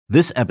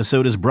This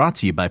episode is brought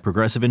to you by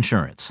Progressive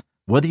Insurance.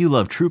 Whether you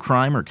love true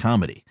crime or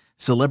comedy,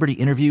 celebrity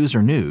interviews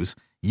or news,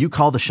 you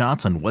call the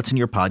shots on what's in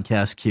your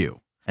podcast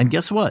queue. And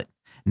guess what?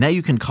 Now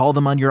you can call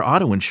them on your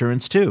auto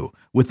insurance too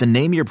with the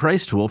Name Your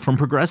Price tool from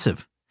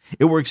Progressive.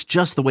 It works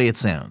just the way it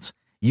sounds.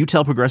 You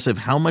tell Progressive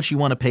how much you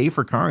want to pay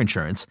for car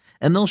insurance,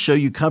 and they'll show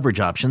you coverage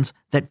options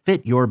that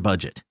fit your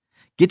budget.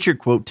 Get your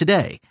quote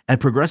today at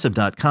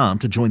Progressive.com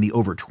to join the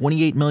over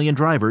 28 million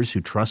drivers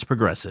who trust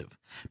Progressive.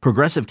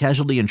 Progressive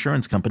Casualty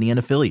Insurance Company and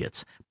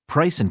Affiliates.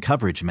 Price and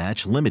coverage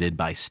match limited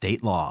by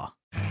state law.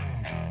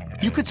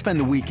 You could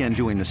spend the weekend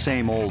doing the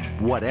same old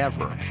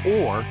whatever,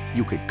 or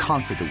you could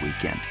conquer the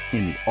weekend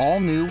in the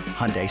all-new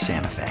Hyundai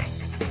Santa Fe.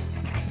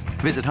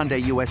 Visit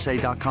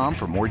HyundaiUSA.com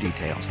for more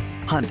details.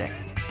 Hyundai,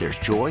 there's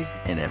joy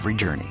in every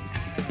journey.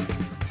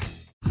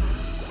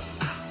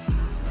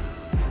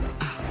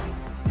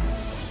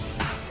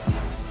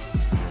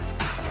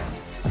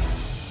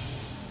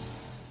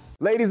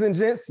 Ladies and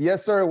gents,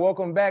 yes, sir.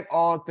 Welcome back.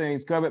 All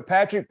Things Covered.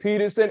 Patrick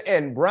Peterson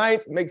and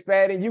Bryant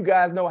McFadden. You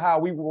guys know how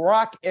we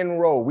rock and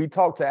roll. We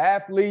talk to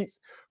athletes.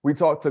 We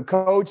talk to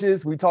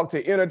coaches. We talk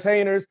to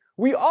entertainers.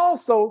 We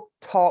also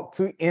talk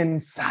to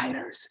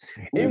insiders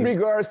in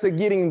regards to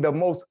getting the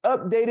most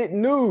updated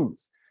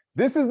news.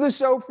 This is the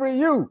show for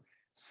you.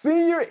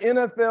 Senior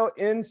NFL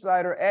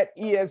insider at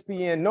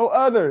ESPN, no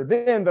other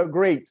than the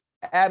great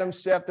Adam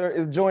Schefter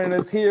is joining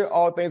us here.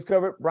 All Things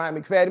Covered. Bryant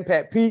McFadden,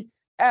 Pat P.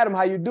 Adam,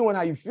 how you doing?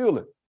 How you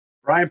feeling?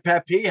 Brian,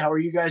 Pat P, how are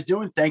you guys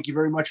doing? Thank you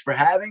very much for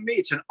having me.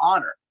 It's an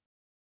honor.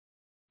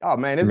 Oh,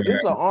 man,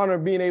 it's an honor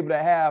being able to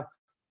have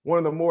one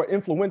of the more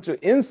influential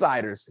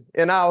insiders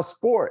in our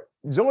sport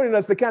joining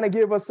us to kind of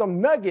give us some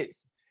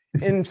nuggets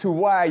into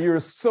why you're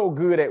so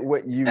good at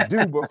what you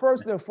do. But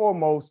first and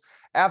foremost,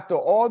 after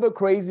all the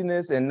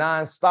craziness and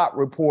nonstop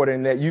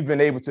reporting that you've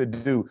been able to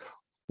do,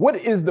 what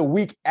is the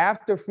week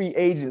after free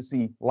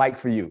agency like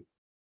for you?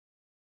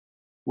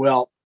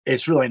 Well,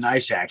 it's really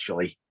nice,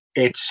 actually.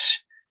 It's,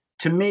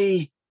 to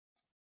me,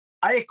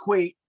 I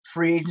equate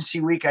free agency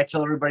week. I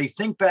tell everybody,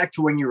 think back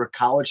to when you were a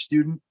college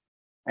student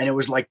and it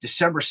was like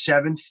December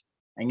 7th.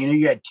 And,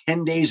 you had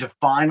 10 days of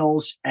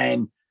finals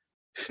and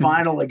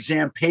final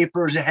exam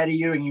papers ahead of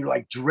you. And you're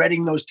like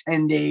dreading those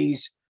 10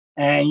 days.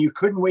 And you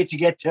couldn't wait to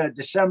get to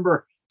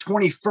December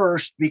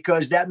 21st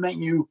because that meant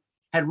you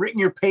had written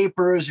your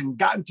papers and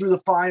gotten through the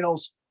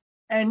finals.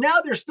 And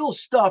now there's still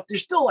stuff.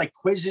 There's still like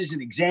quizzes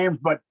and exams,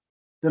 but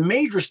the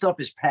major stuff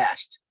is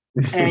past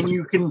and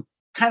you can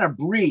kind of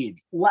breathe.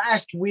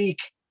 Last week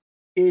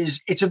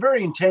it's a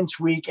very intense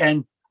week.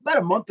 And about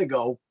a month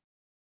ago,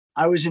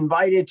 I was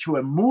invited to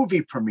a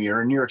movie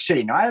premiere in New York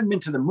City. Now, I haven't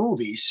been to the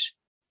movies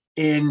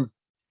in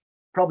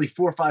probably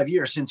 4 or 5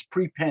 years since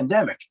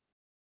pre-pandemic.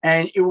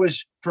 And it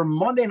was for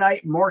Monday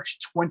night, March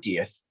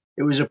 20th.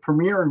 It was a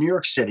premiere in New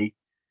York City.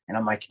 And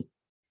I'm like,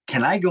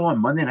 can I go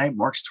on Monday night,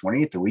 March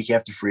 20th, the week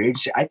after free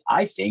agency?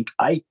 I think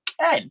I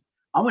can.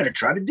 I'm going to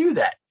try to do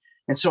that.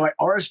 And so I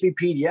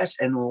RSVP'd yes.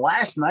 And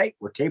last night,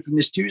 we're taping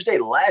this Tuesday,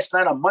 last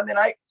night on Monday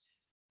night,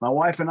 my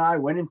wife and I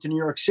went into New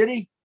York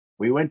City.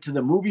 We went to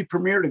the movie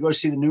premiere to go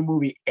see the new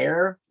movie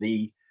Air,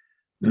 the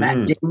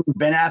Matt Damon,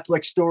 Ben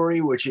Affleck story,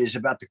 which is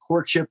about the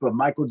courtship of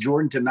Michael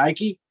Jordan to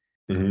Nike.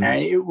 And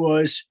it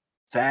was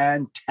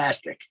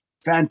fantastic,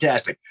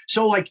 fantastic.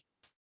 So like,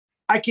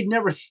 I could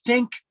never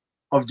think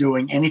of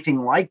doing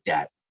anything like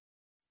that,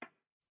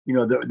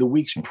 the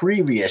weeks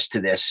previous to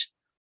this.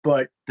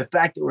 But the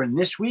fact that we're in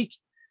this week,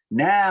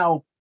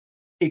 now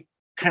it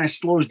kind of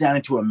slows down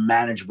into a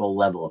manageable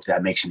level, if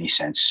that makes any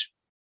sense.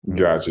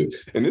 Gotcha.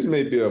 And this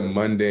may be a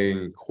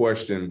mundane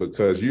question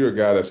because you're a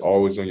guy that's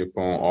always on your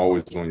phone,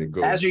 always on your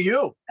go. As are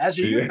you,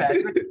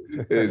 Patrick.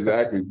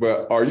 Exactly.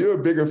 But are you a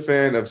bigger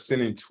fan of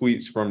sending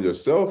tweets from your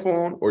cell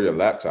phone or your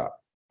laptop?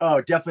 Oh,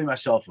 definitely my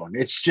cell phone.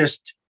 It's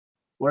just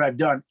what I've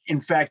done.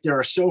 In fact, there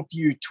are so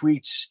few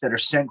tweets that are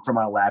sent from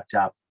my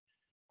laptop.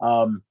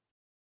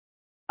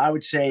 I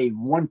would say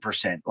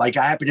 1%. Like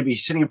I happen to be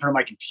sitting in front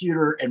of my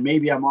computer and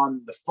maybe I'm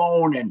on the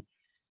phone and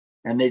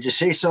they just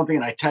say something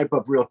and I type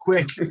up real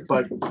quick.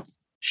 But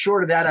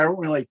short of that, I don't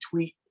really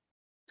tweet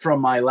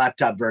from my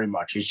laptop very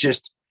much. It's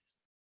just,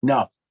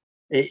 no.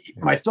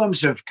 My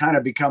thumbs have kind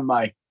of become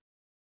my,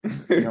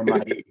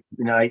 you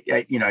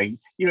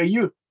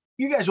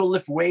guys will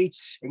lift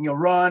weights and you'll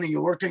run and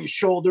you'll work on your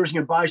shoulders and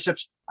your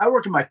biceps. I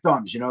work in my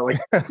thumbs, like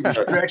your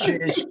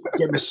stretches,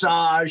 get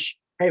massage.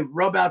 Hey,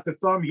 rub out the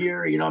thumb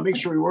here, make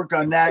sure you work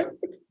on that.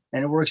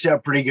 And it works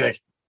out pretty good.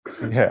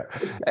 Yeah.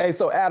 Hey,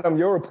 so Adam,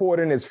 your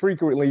reporting is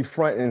frequently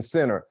front and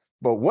center,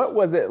 but what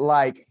was it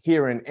like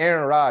hearing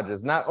Aaron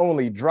Rodgers not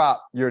only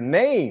drop your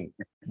name,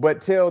 but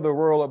tell the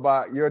world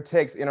about your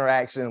text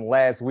interaction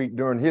last week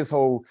during his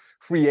whole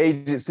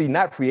situation,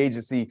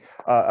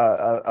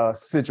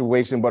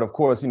 but of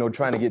course,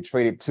 trying to get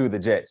traded to the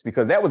Jets,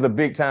 because that was a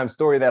big time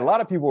story that a lot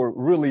of people were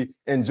really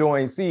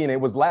enjoying seeing. It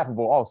was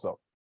laughable also.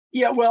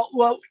 Yeah,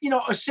 well,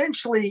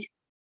 essentially,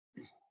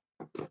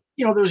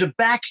 there's a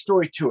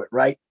backstory to it,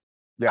 right?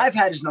 Yeah. I've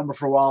had his number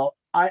for a while.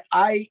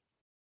 I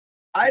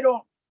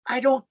don't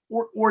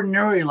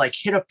ordinarily like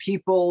hit up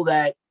people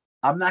that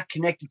I'm not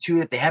connected to,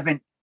 that they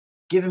haven't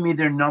given me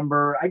their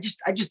number. I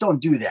just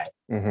don't do that.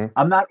 Mm-hmm.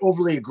 I'm not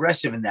overly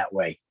aggressive in that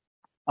way.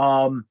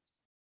 And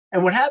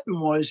what happened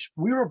was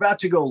we were about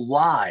to go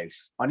live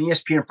on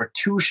ESPN for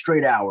 2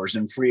 straight hours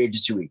in free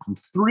agency week from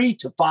 3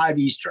 to 5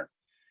 Eastern.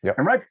 Yep.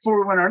 And right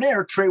before we went on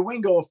air, Trey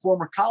Wingo, a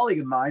former colleague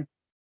of mine,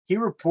 he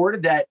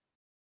reported that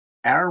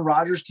Aaron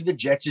Rodgers to the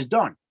Jets is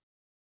done.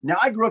 Now,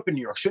 I grew up in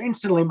New York, so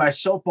instantly my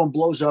cell phone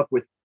blows up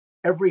with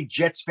every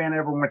Jets fan I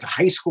ever went to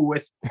high school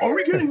with. Are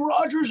we getting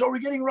Rodgers? Are we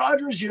getting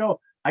Rodgers? You know,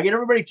 I get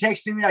everybody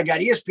texting me. I got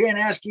ESPN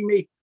asking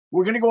me,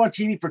 we're going to go on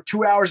TV for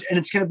 2 hours, and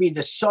it's going to be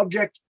the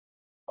subject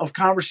of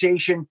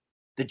conversation.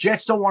 The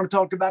Jets don't want to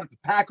talk about it. The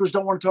Packers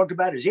don't want to talk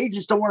about it. His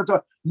agents don't want to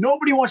talk.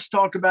 Nobody wants to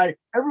talk about it.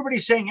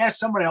 Everybody's saying, ask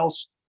someone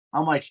else.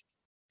 I'm like,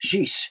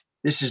 sheesh,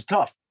 this is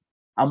tough.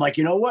 I'm like,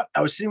 you know what?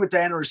 I was sitting with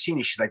Diana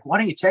Rossini. She's like, why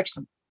don't you text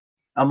him?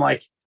 I'm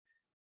like,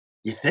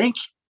 you think?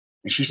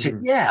 And she said,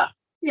 yeah,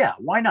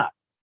 why not?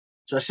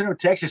 So I sent her a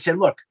text. I said,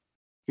 look,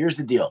 here's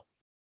the deal.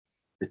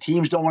 The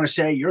teams don't want to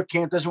say, your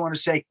camp doesn't want to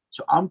say.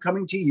 So I'm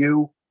coming to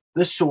you,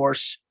 the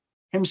source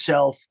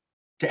himself,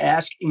 to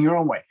ask in your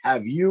own way.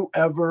 Have you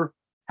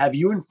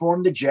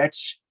informed the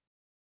Jets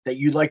that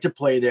you'd like to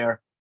play there?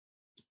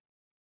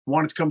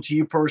 Wanted to come to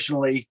you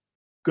personally.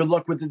 Good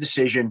luck with the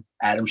decision,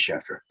 Adam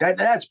Schefter.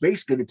 That's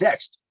basically the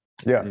text.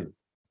 Yeah.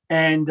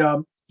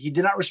 And he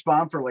did not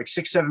respond for like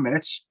 6-7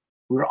 minutes.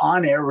 We were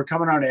on air. We're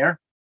coming on air.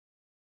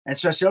 And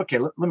so I said, okay,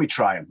 let me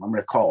try him. I'm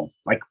going to call him.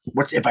 Like,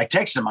 if I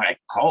text him, I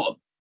call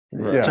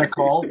him. Yeah. So I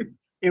call.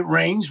 It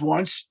rings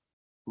once.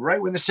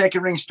 Right when the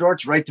second ring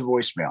starts, right to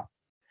voicemail.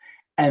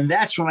 And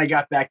that's when I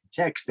got back the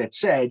text that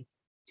said,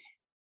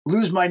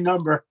 lose my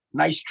number.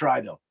 Nice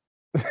try, though.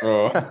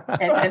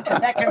 And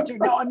that kind of thing.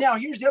 Now,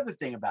 here's the other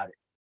thing about it.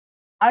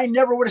 I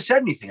never would have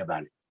said anything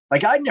about it.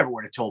 Like, I never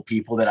would have told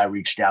people that I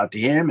reached out to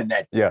him and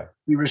that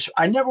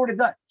I never would have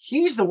done.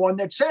 He's the one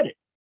that said it.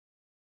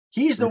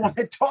 He's the one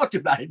that talked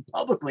about it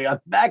publicly on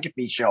the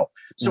McAfee show.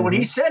 So when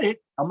he said it,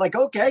 I'm like,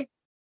 okay,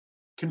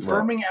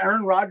 confirming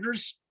Aaron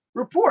Rodgers'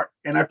 report.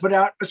 And I put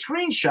out a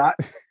screenshot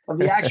of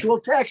the actual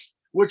text,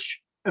 which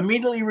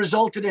immediately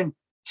resulted in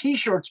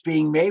T-shirts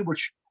being made,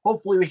 which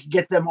hopefully we can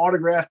get them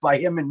autographed by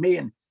him and me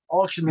and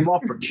auction them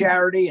off for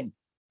charity and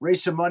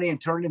raise some money and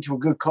turn it into a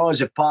good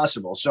cause if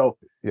possible. So,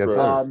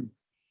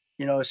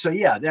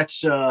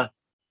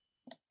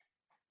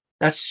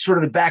 that's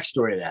sort of the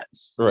backstory of that.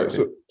 Right.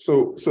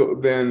 So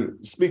then,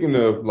 speaking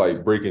of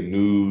like breaking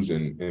news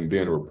and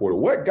being a reporter,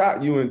 what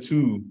got you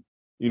into,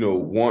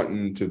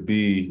 wanting to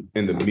be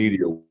in the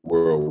media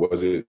world?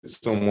 Was it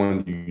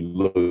someone you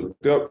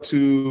looked up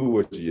to?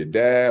 Was it your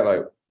dad?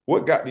 Like,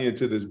 what got you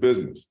into this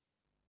business?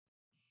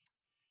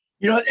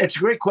 It's a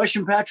great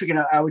question, Patrick. And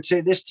I would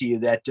say this to you,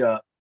 that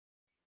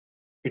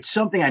it's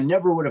something I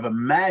never would have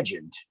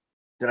imagined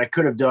that I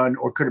could have done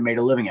or could have made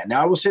a living at.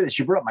 Now, I will say this.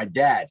 You brought up my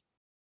dad.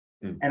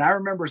 And I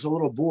remember as a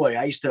little boy,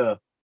 I used to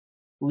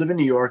live in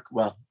New York.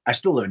 Well, I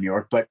still live in New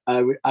York, but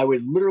I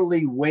would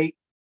literally wait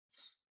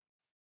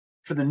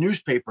for the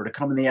newspaper to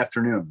come in the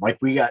afternoon. Like,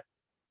 we got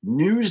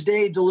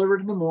Newsday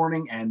delivered in the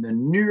morning and the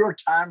New York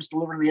Times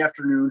delivered in the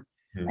afternoon.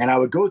 And I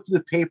would go through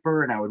the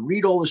paper and I would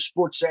read all the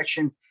sports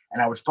section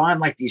and I would find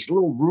like these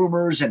little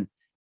rumors and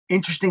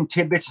interesting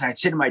tidbits. And I'd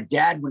say to my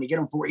dad, when he get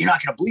home from work, you're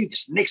not going to believe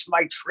this. The Knicks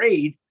might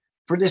trade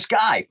for this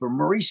guy, for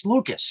Maurice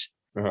Lucas,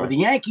 or the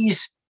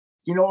Yankees,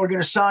 are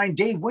going to sign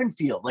Dave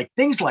Winfield, like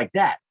things like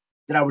that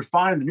I would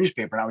find in the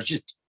newspaper. And I was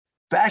just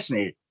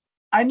fascinated.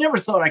 I never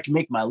thought I could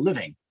make my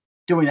living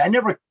doing that. I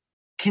never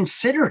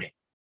considered it.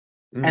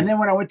 And then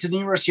when I went to the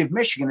University of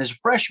Michigan as a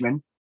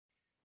freshman,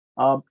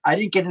 I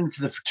didn't get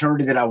into the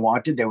fraternity that I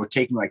wanted. They were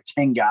taking like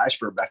 10 guys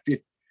for about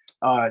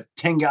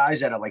 10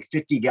 guys out of like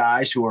 50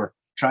 guys who were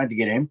trying to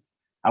get in.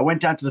 I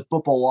went down to the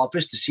football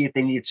office to see if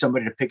they needed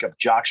somebody to pick up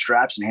jock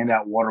straps and hand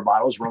out water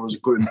bottles.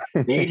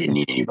 They didn't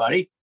need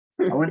anybody.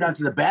 I went down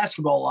to the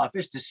basketball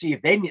office to see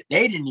if they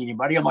didn't need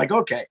anybody. I'm like,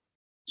 okay,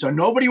 so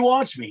nobody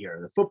wants me here.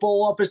 The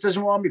football office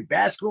doesn't want me.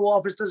 Basketball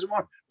office doesn't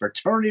want me.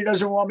 Fraternity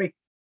doesn't want me.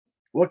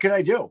 What can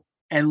I do?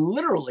 And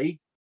literally,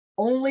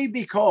 only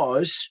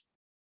because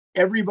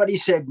everybody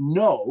said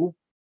no,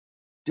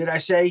 did I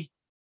say,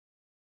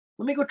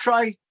 let me go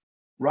try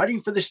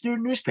writing for the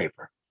student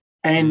newspaper.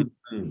 And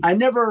I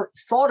never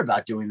thought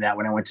about doing that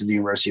when I went to the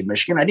University of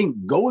Michigan. I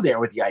didn't go there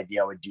with the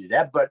idea I would do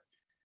that, but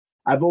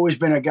I've always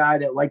been a guy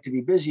that liked to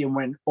be busy. And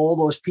when all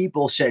those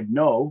people said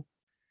no,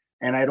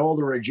 and I had all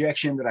the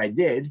rejection that I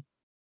did,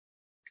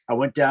 I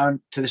went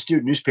down to the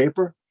student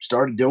newspaper,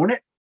 started doing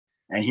it.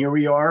 And here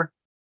we are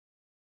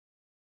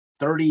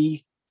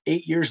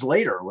 38 years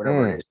later, or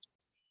whatever it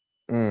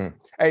is.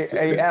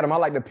 Hey, Adam, I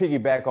like to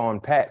piggyback on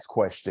Pat's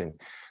question.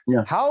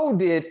 Yeah. How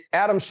did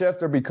Adam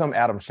Schefter become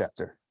Adam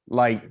Schefter?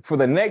 Like, for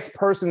the next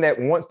person that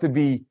wants to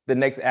be the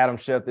next Adam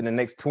Schefter in the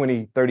next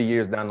 20, 30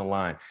 years down the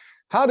line,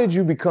 how did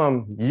you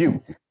become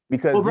you?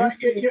 Because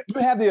you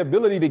have the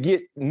ability to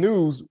get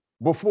news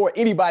before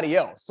anybody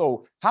else.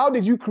 So how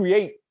did you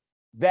create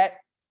that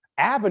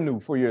avenue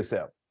for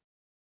yourself?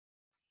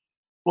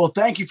 Well,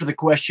 thank you for the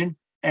question.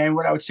 And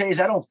what I would say is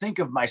I don't think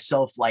of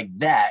myself like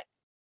that.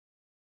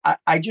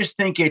 I just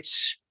think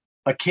it's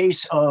a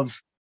case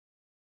of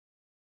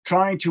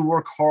trying to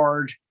work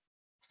hard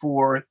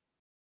for,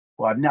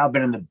 well, I've now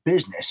been in the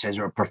business as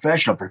a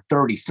professional for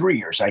 33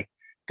 years. I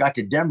got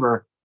to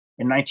Denver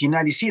in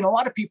 1990. See, and a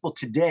lot of people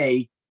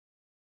today,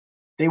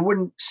 they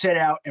wouldn't set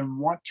out and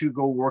want to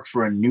go work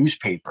for a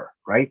newspaper,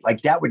 right?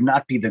 Like that would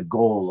not be the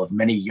goal of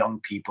many young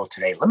people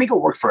today. Let me go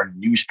work for a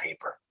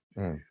newspaper.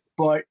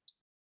 But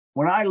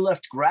when I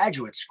left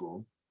graduate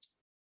school,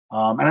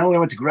 and I only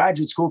went to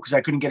graduate school because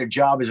I couldn't get a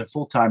job as a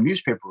full-time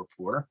newspaper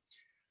reporter.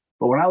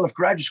 But when I left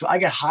graduate school, I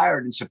got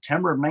hired in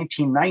September of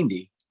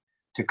 1990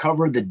 to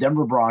cover the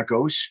Denver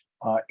Broncos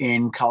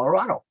in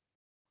Colorado.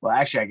 Well,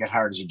 actually, I got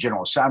hired as a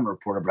general assignment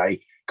reporter, but I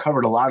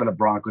covered a lot of the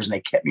Broncos, and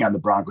they kept me on the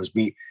Broncos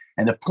beat.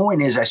 And the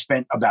point is, I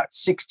spent about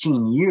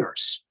 16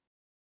 years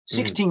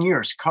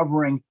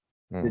covering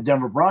the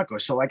Denver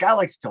Broncos. So like I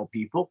like to tell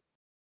people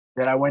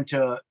that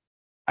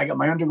I got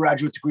my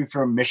undergraduate degree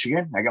from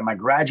Michigan. I got my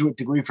graduate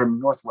degree from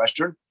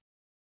Northwestern,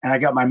 and I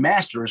got my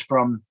master's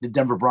from the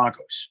Denver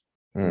Broncos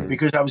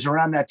because I was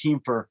around that team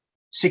for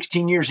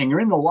 16 years, and you're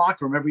in the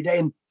locker room every day.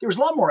 And there was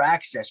a lot more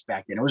access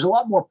back then. It was a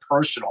lot more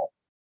personal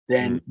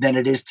than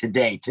it is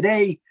today.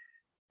 Today,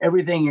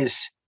 everything is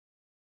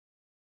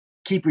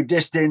keep your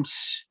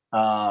distance.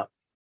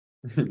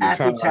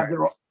 Athletes have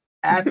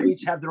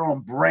their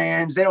own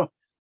brands. They don't,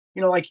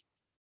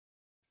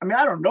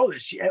 I don't know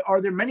this.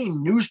 Are there many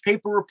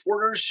newspaper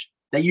reporters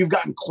that you've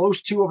gotten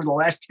close to over the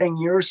last 10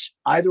 years?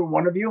 Either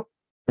one of you?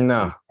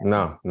 No.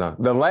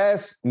 The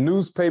last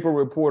newspaper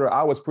reporter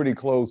I was pretty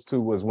close to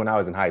was when I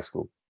was in high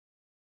school.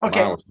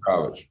 Okay. When I was in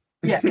college.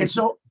 Yeah. And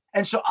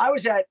so I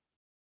was at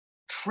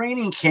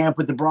training camp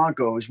with the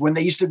Broncos when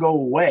they used to go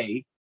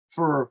away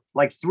for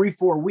like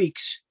 3-4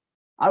 weeks.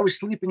 I was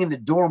sleeping in the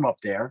dorm up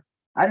there.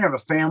 I didn't have a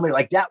family.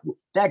 Like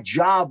that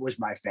job was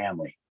my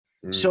family.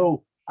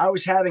 So I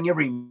was having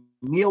every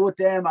meal with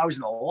them. I was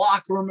in the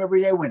locker room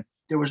every day when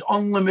there was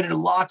unlimited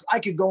lock. I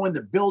could go in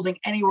the building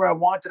anywhere I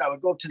wanted. I would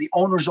go up to the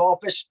owner's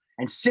office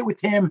and sit with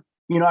him.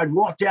 I'd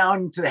walk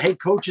down to the head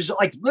coaches.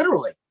 Like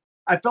literally,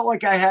 I felt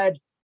like I had,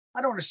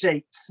 I don't want to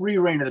say free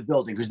reign of the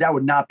building because that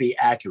would not be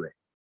accurate.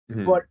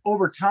 But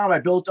over time, I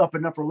built up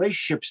enough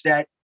relationships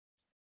that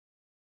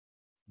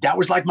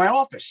was like my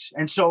office.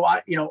 And so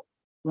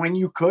when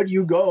you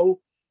go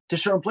to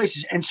certain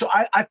places. And so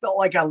I felt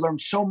like I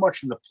learned so much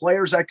from the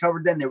players I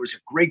covered then. There was a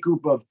great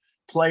group of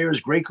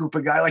players, great group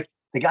of guys, like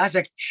the guys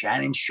like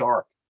Shannon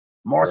Sharp,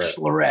 Mark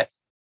Schlereth,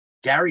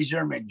 Gary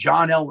Zimmerman,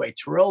 John Elway,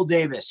 Terrell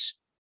Davis,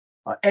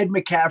 Ed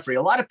McCaffrey,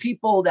 a lot of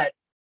people that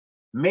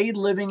made a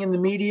living in the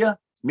media,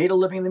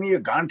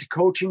 gone into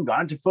coaching,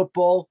 gone into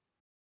football.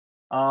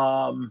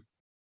 And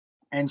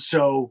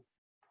so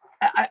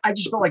I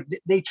just felt like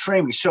they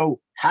trained me. So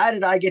how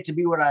did I get to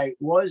be what I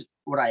was,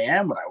 what I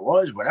am, what I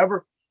was,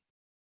 whatever?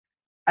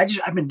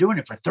 I've been doing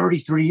it for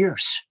 33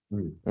 years.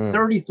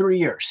 33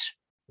 years.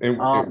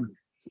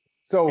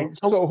 So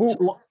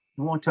who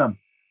long time?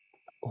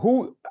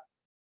 Who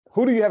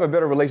do you have a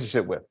better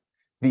relationship with?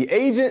 The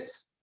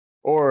agents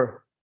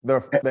or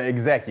the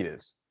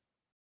executives?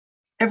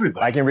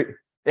 Everybody.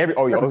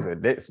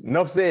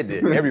 Enough said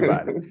that.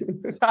 Everybody.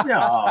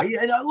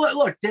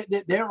 Look,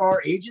 there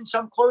are agents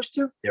I'm close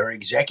to. There are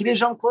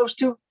executives I'm close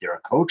to. There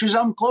are coaches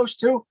I'm close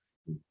to.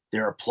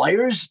 There are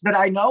players that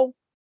I know.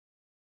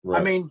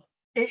 Right. I mean,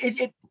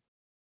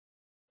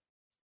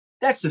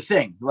 that's the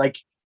thing. Like,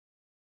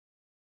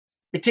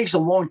 it takes a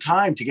long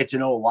time to get to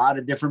know a lot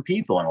of different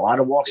people in a lot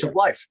of walks of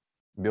life.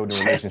 Building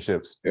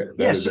relationships.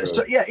 Yes.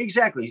 Yeah,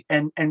 exactly.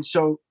 And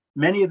so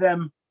many of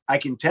them I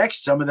can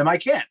text, some of them I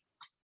can't.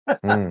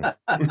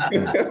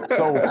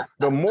 So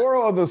the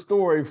moral of the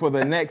story for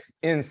the next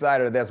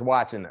insider that's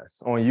watching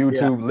us on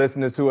YouTube,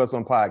 listening to us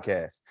on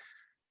podcasts,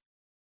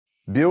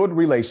 build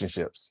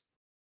relationships.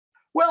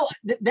 Well,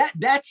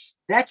 that's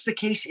the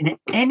case in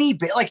any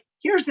bit. Like,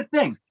 here's the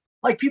thing.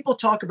 Like, people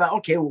talk about,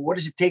 okay, well, what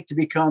does it take to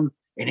become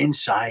an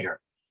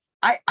insider?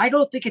 I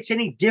don't think it's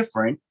any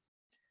different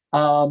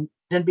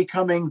than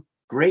becoming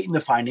great in the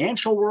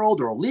financial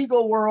world or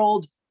legal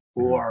world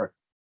or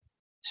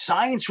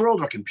science world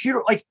or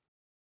computer. Like,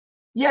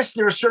 yes,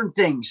 there are certain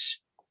things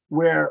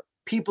where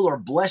people are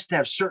blessed to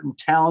have certain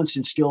talents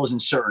and skills in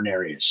certain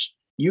areas.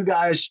 You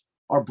guys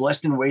are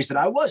blessed in ways that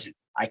I wasn't.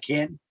 I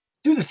can't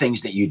do the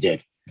things that you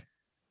did.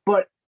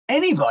 But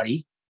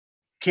anybody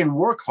can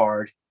work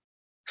hard,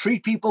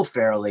 treat people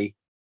fairly,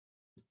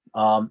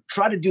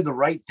 try to do the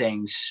right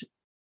things,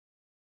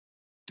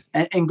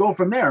 and go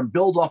from there and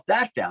build off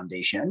that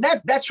foundation. And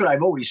that's what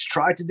I've always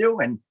tried to do.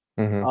 And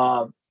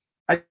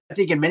I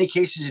think in many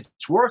cases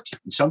it's worked.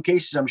 In some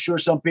cases, I'm sure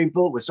with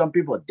some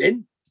people it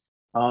didn't.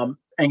 And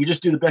you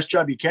just do the best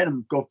job you can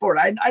and go forward.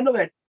 I know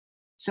that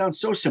sounds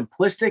so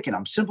simplistic and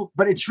I'm simple,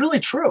 but it's really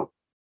true.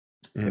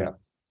 Yeah.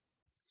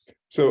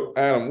 So,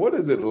 Adam, what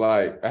is it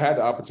like? I had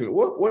the opportunity.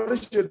 What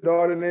is your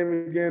daughter's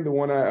name again? The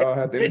one I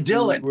had the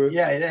Dylan. With?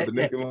 Yeah.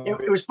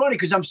 It was funny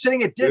because I'm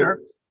sitting at dinner.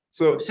 Yeah.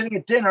 So,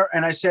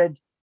 and I said,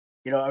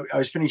 I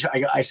was finished.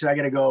 I said, I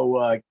got to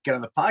go get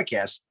on the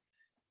podcast.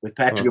 with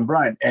Patrick and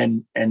Brian.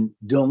 And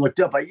Dylan looked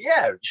up, like,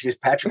 yeah. She goes,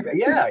 Patrick,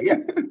 yeah.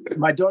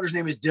 My daughter's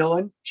name is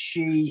Dylan.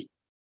 She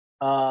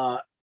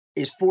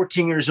is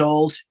 14 years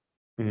old,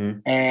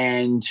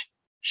 and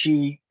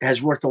she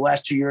has worked the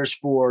last 2 years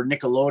for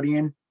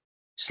Nickelodeon,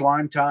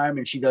 Slime Time,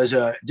 and she does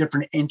a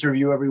different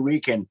interview every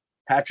week. And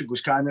Patrick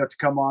was kind enough to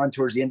come on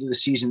towards the end of the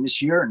season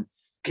this year and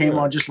came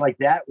on just like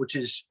that, which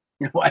is,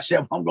 I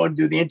said, well, I'm going to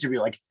do the interview.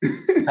 Like,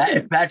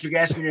 if Patrick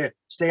asked me to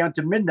stay on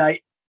to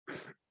midnight,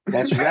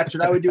 that's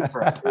what I would do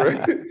for her.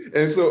 Right.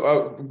 And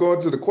so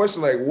going to the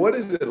question, like, what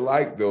is it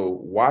like, though,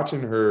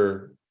 watching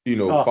her,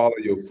 follow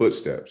your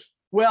footsteps?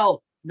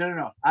 Well,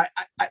 no. I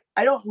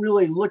don't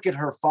really look at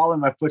her following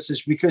my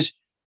footsteps because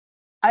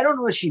I don't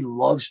know that she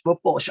loves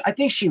football. I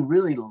think she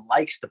really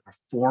likes the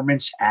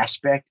performance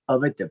aspect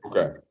of it,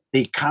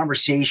 the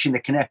conversation, the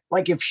connect.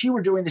 Like, if she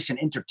were doing this in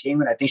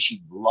entertainment, I think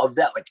she'd love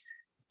that. Like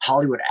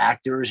Hollywood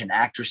actors and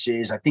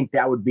actresses, I think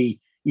that would be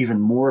even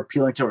more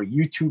appealing to her.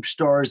 YouTube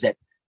stars that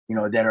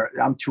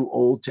I'm too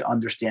old to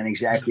understand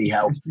exactly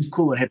how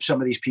cool and hip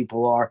some of these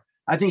people are.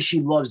 I think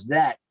she loves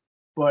that.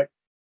 But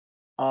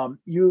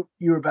you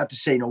were about to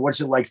say,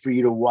 what's it like for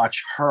you to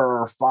watch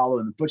her follow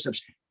in the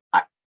footsteps?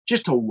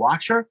 Just to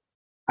watch her,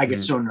 I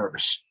get so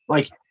nervous.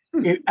 Like,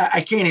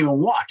 I can't even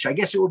watch. I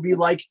guess it would be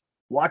like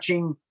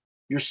watching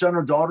your son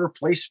or daughter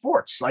play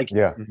sports. Like,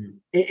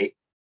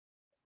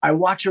 I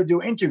watch her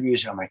do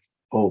interviews, and I'm like,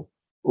 oh,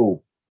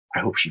 I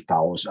hope she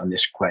follows on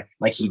this question.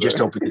 Like, he just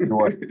opened the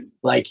door.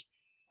 Like,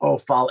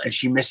 follow, and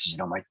she misses it.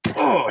 I'm like,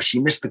 she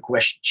missed the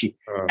question.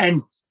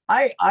 And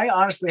I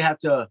honestly have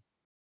to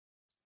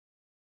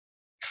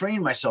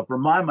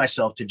remind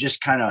myself to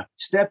just kind of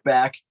step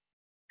back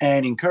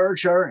and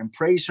encourage her and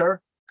praise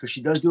her, because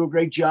she does do a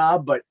great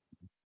job, but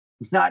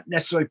not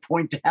necessarily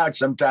point out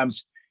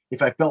sometimes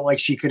if I felt like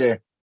she could have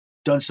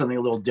done something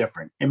a little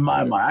different. In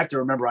my mind, I have to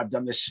remember I've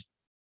done this,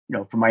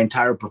 for my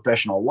entire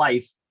professional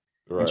life.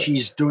 Right. And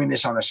she's doing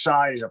this on the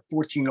side as a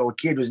 14-year-old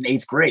kid who's in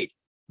 8th grade.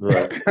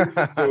 Right.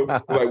 So,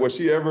 like, was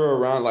she ever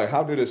around? Like,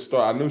 how did it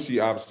start? I know she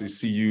obviously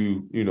see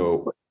you,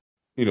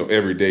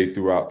 every day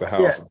throughout the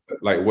house. Yeah.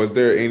 Like, was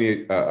there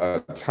any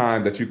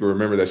time that you could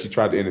remember that she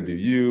tried to interview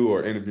you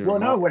or interview? Well,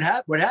 no. What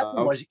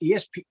happened was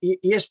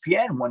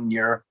ESPN one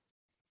year,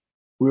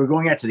 we were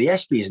going out to the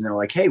ESPYs, and they're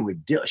like, "Hey,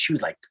 she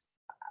was like,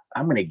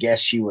 I'm going to guess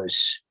she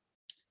was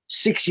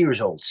 6 years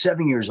old,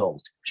 7 years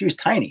old. She was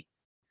tiny.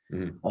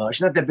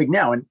 She's not that big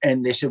now."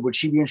 And they said, would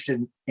she be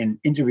interested in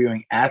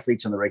interviewing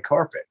athletes on the red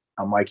carpet?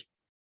 I'm like,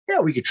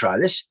 yeah, we could try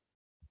this.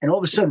 And all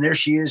of a sudden, there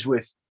she is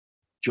with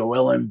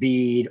Joel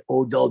Embiid,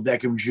 Odell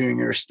Beckham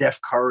Jr.,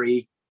 Steph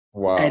Curry.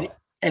 Wow. And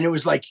it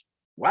was like,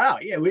 wow.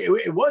 Yeah,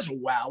 it was a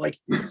wow. Like,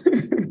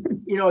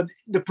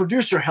 the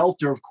producer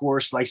helped her, of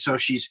course. Like, so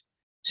she's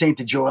saying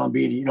to Joel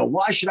Embiid,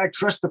 why should I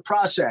trust the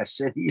process?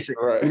 And he's,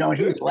 and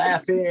he's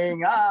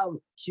laughing,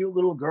 cute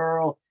little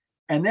girl.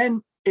 And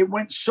then it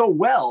went so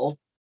well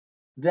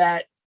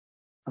that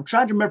I'm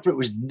trying to remember if it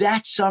was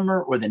that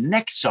summer or the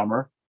next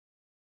summer.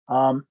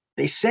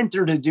 They sent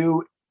her to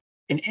do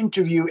an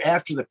interview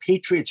after the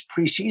Patriots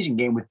preseason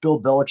game with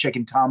Bill Belichick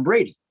and Tom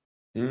Brady.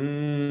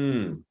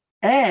 And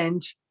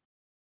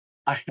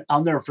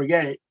I'll never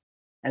forget it.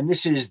 And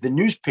this is the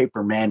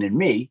newspaper man in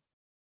me.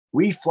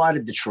 We fly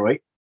to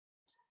Detroit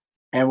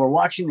and we're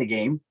watching the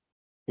game.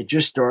 It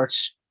just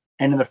starts.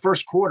 And in the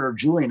first quarter,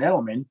 Julian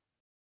Edelman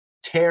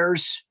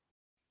tears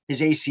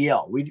his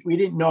ACL. We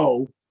didn't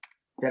know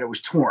that it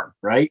was torn,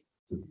 right?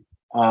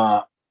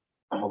 Hold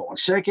on 1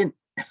 second.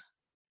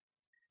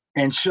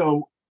 And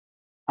so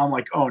I'm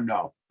like, oh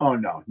no,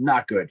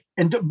 not good.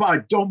 And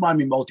don't mind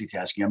me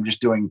multitasking. I'm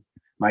just doing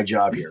my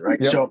job here, right?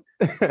 Yep.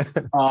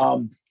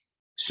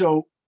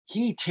 So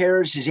he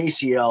tears his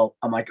ACL.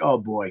 I'm like, oh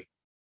boy,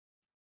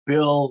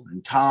 Bill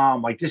and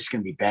Tom, like, this is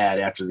going to be bad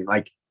after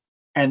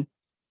and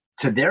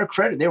to their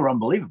credit, they were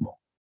unbelievable.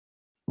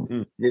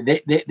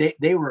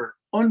 They were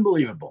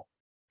unbelievable.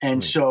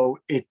 And so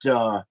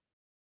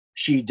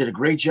she did a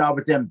great job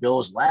with them.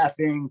 Bill's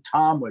laughing.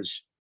 Tom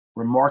was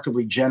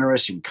remarkably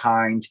generous and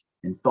kind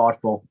and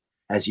thoughtful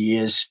as he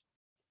is.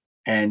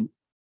 And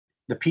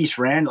the piece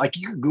ran, like,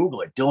 you could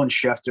Google it. Dylan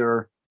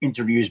Schefter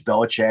interviews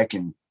Belichick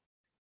and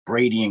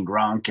Brady and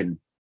Gronk. And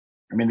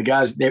I mean, the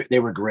guys, they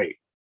were great.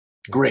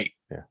 Great.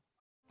 Yeah.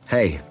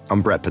 Hey,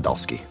 I'm Brett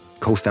Podolsky,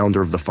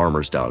 co-founder of The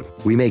Farmer's Dog.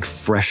 We make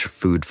fresh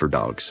food for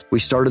dogs. We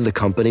started the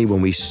company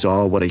when we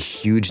saw what a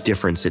huge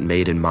difference it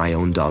made in my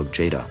own dog,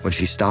 Jada, when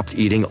she stopped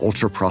eating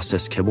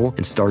ultra-processed kibble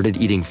and started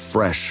eating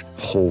fresh,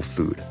 whole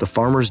food. The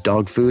Farmer's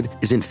Dog food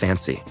isn't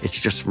fancy. It's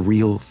just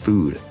real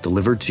food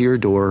delivered to your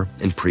door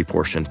in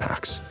pre-portioned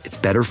packs. It's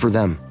better for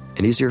them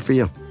and easier for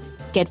you.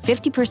 Get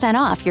 50%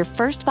 off your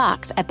first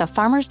box at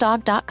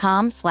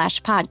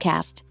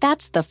thefarmersdog.com/podcast.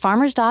 That's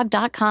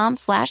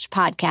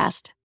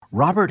thefarmersdog.com/podcast.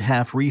 Robert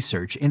Half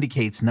research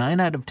indicates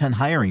 9 out of 10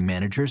 hiring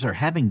managers are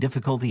having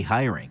difficulty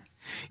hiring.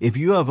 If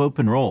you have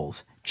open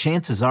roles,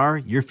 chances are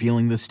you're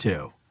feeling this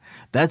too.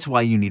 That's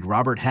why you need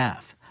Robert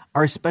Half.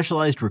 Our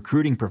specialized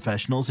recruiting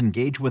professionals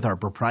engage with our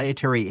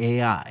proprietary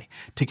AI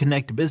to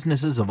connect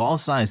businesses of all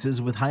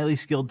sizes with highly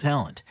skilled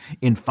talent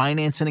in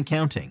finance and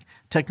accounting,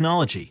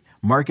 technology,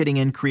 marketing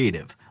and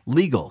creative,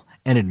 legal,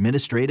 and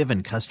administrative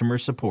and customer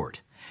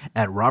support.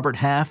 At Robert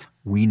Half,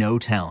 we know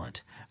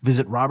talent.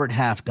 Visit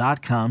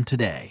roberthalf.com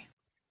today.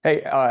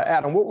 Hey,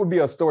 Adam, what would be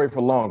a story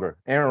for longer?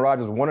 Aaron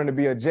Rodgers wanting to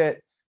be a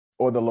Jet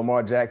or the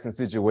Lamar Jackson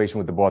situation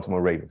with the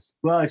Baltimore Ravens?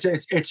 Well,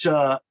 it's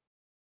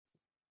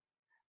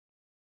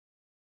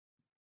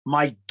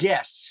my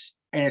guess,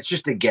 and it's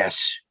just a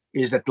guess,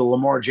 is that the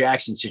Lamar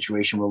Jackson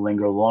situation will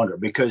linger longer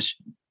because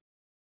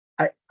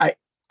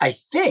I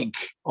think,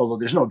 although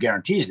there's no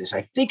guarantees this, I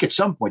think at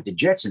some point the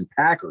Jets and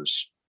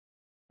Packers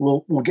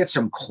will get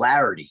some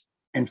clarity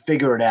and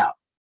figure it out.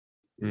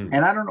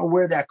 And I don't know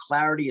where that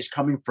clarity is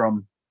coming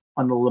from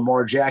on the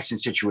Lamar Jackson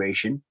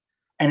situation.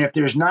 And if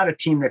there's not a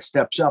team that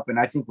steps up, and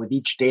I think with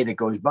each day that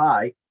goes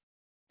by,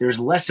 there's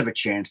less of a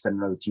chance that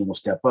another team will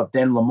step up,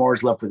 then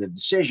Lamar's left with a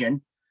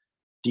decision.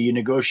 Do you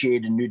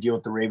negotiate a new deal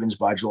with the Ravens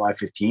by July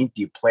 15th?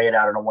 Do you play it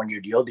out on a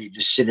one-year deal? Do you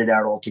just sit it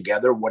out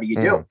altogether? What do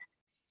you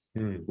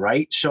do?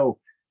 Right? So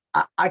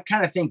I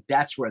kind of think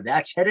that's where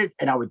that's headed.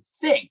 And I would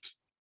think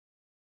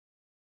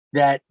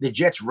that the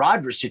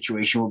Jets-Rodgers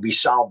situation will be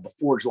solved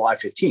before July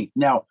 15th.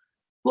 Now,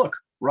 look,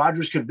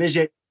 Rodgers could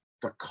visit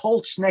the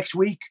Colts next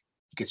week.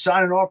 He could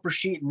sign an offer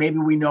sheet, and maybe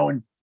we know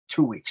in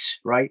 2 weeks,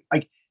 right?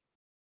 Like,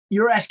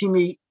 you're asking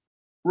me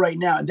right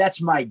now,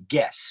 that's my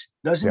guess.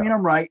 Doesn't mean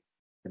I'm right,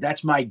 but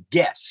that's my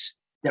guess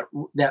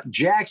that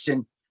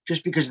Jackson,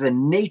 just because of the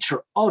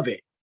nature of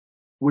it,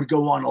 would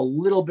go on a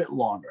little bit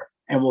longer.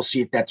 And we'll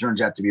see if that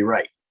turns out to be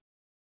right.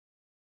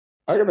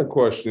 I got a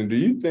question. Do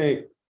you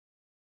think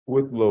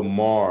with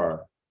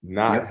Lamar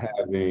not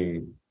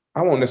having,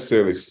 I won't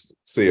necessarily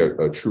say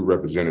a true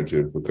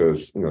representative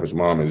because, his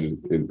mom is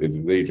his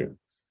agent,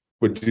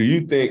 but do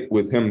you think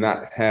with him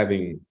not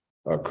having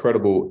a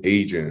credible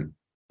agent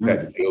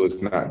that the deal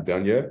is not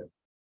done yet?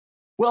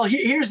 Well,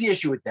 here's the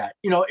issue with that.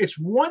 It's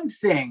one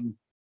thing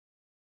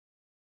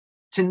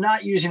to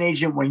not use an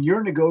agent when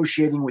you're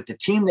negotiating with the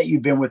team that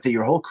you've been with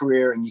your whole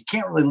career and you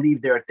can't really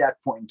leave there at that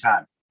point in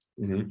time.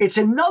 It's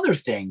another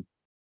thing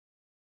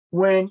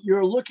when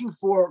you're looking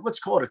for, let's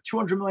call it a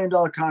 $200 million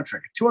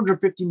contract, a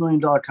 $250 million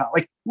contract.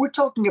 Like, we're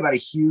talking about a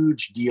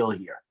huge deal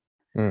here.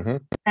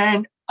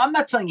 And I'm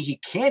not telling you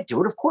he can't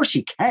do it. Of course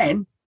he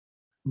can.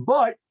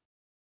 But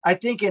I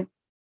think an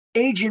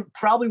agent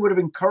probably would have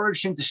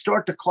encouraged him to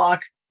start the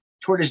clock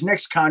toward his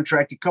next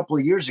contract a couple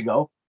of years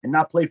ago and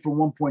not play for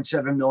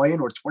 1.7 million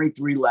or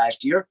 23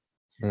 last year.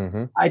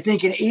 I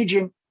think an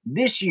agent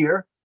this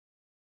year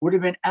would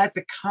have been at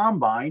the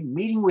combine,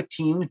 meeting with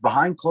teams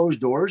behind closed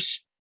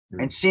doors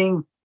and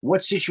seeing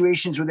what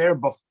situations were there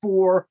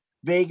before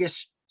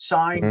Vegas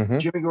signed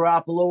Jimmy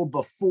Garoppolo,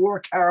 before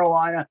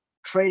Carolina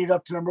traded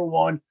up to number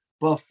one,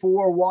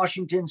 before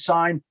Washington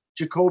signed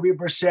Jacoby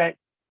Brissett,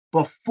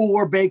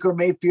 before Baker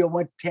Mayfield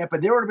went to Tampa.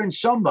 There would have been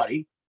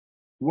somebody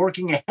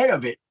working ahead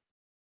of it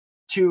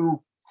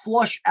to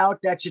flush out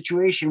that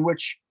situation,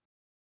 which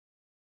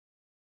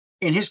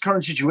in his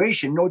current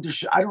situation,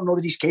 I don't know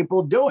that he's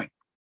capable of doing.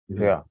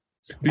 Yeah.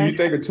 Do you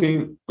think a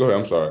team? Go ahead.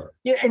 I'm sorry.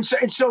 Yeah, and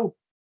so,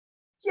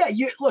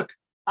 look.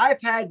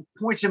 I've had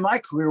points in my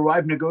career where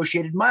I've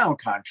negotiated my own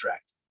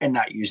contract and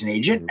not used an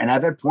agent, and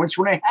I've had points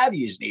when I have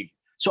used an agent.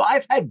 So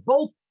I've had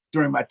both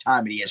during my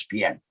time at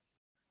ESPN.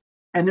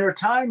 And there are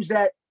times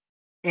that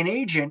an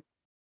agent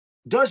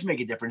does make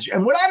a difference.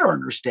 And what I don't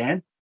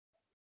understand,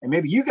 and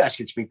maybe you guys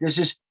could speak this,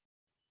 is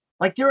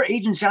like there are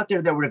agents out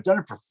there that would have done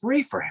it for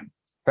free for him.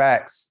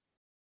 Facts.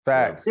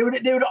 They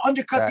would have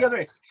undercut the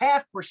other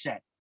 0.5%.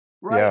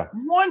 Right?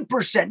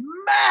 1%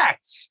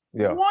 max.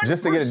 1%.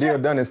 Just to get a deal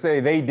done and say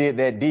they did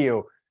that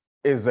deal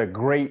is a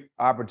great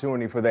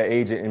opportunity for that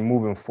agent in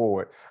moving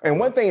forward. And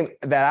one thing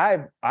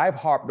that I've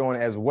harped on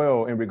as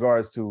well in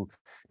regards to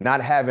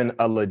not having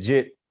a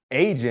legit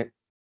agent,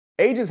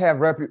 agents have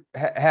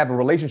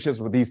relationships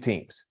with these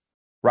teams,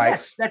 right?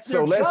 Yes, that's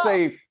their so let's job.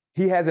 say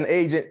he has an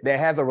agent that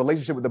has a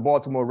relationship with the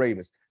Baltimore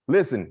Ravens.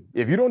 Listen,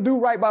 if you don't do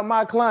right by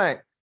my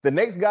client, the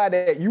next guy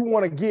that you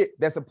want to get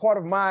that's a part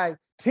of my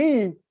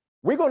team,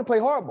 we're going to play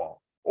hardball.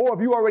 Or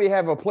if you already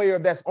have a player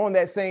that's on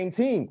that same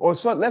team, or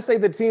so, let's say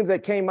the teams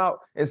that came out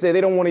and said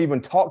they don't want to even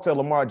talk to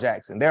Lamar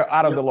Jackson, they're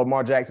out of the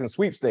Lamar Jackson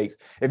sweepstakes.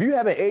 If you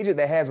have an agent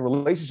that has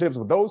relationships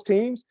with those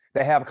teams,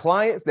 that have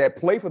clients that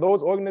play for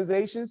those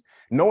organizations,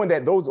 knowing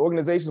that those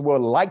organizations will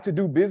like to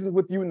do business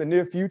with you in the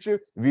near future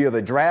via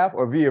the draft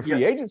or via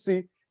free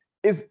agency,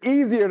 it's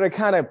easier to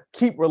kind of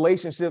keep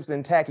relationships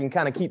intact and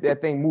kind of keep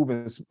that thing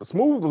moving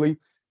smoothly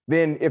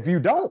than if you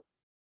don't.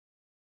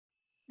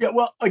 Yeah,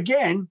 well,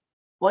 again,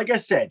 like I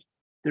said,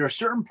 there are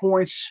certain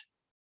points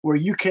where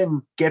you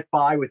can get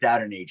by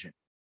without an agent.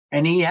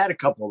 And he had a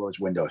couple of those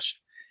windows.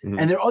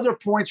 And there are other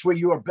points where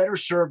you are better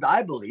served,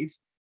 I believe,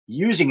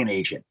 using an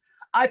agent.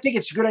 I think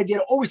it's a good idea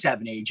to always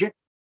have an agent,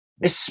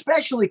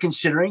 especially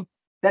considering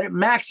that at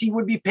max he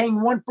would be paying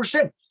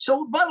 1%.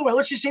 So, by the way,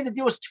 let's just say the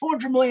deal was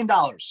 $200 million,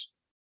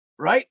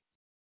 right?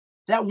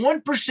 That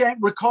 1%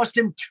 would cost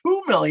him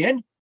 $2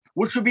 million.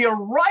 which would be a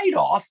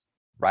write-off.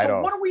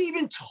 So what are we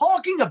even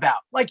talking about?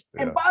 Like,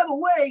 and by the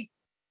way,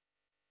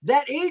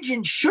 that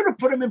agent should have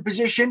put him in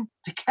position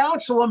to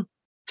counsel him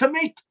to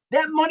make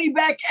that money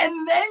back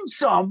and then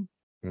some.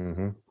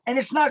 Mm-hmm. And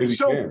it's not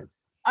so.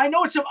 I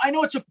know it's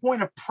a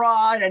point of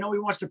pride. I know he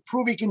wants to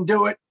prove he can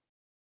do it,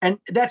 and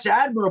that's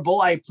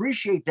admirable. I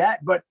appreciate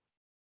that, but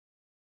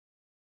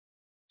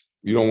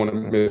you don't want to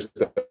miss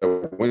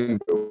that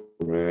window,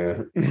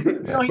 man.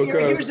 No,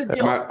 here's the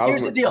deal.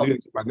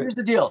 Here's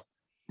the deal.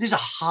 This is a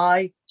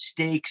high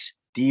stakes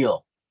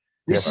deal.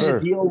 This is a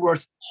deal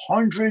worth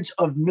hundreds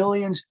of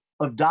millions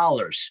of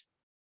dollars.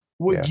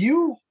 Would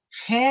you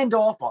hand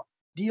off a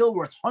deal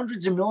worth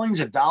hundreds of millions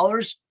of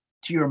dollars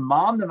to your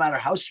mom, no matter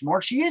how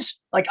smart she is?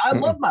 Like, I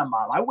love my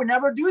mom. I would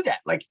never do that.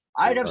 Like,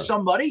 I'd have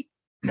somebody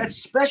that's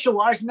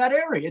specialized in that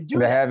area do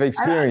that. Have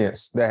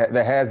experience. That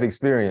has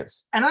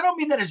experience. And I don't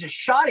mean that as a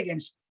shot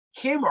against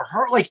him or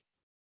her. Like,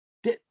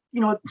 they've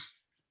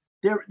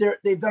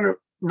done a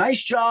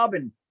nice job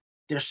and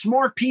they're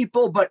smart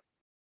people, but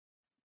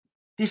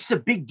this is a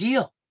big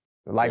deal.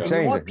 Life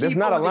changing. This is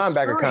not a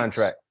linebacker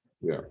contract.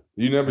 Yeah,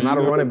 not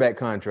a running back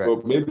contract.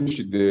 Well, maybe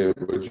she did,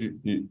 but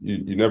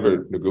you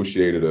never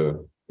negotiated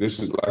This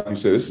is, like you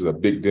said, this is a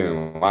big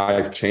deal,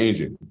 life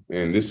changing,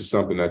 and this is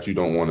something that you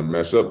don't want to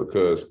mess up,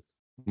 because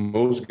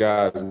most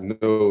guys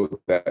know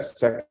that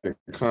second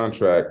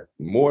contract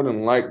more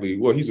than likely.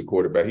 Well, he's a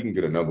quarterback; he can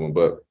get another one.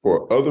 But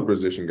for other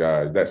position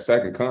guys, that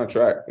second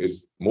contract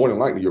is more than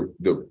likely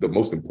the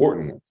most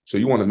important one. So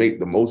you want to make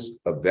the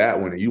most of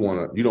that one, and you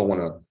don't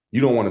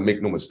want to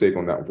make no mistake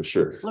on that one for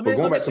sure. But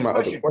going back to my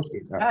other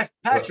question,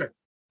 Patrick,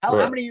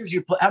 how many years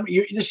you play?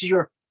 This is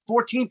your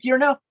 14th year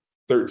now?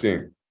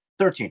 13.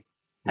 13.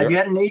 Have you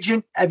had an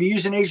agent? Have you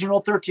used an agent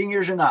all 13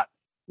 years or not?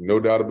 No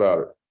doubt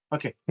about it.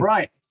 Okay,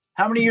 Brian,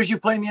 how many years you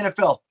play in the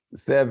NFL?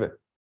 7.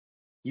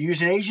 You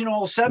use an agent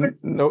all 7?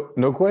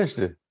 No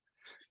question.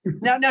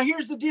 Now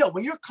here's the deal.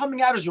 When you're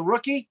coming out as a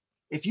rookie,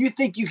 if you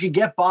think you could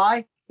get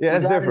by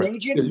that's without different. an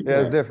agent,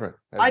 that's different.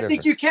 I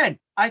think you can.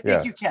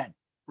 You can,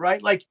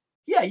 right? Like,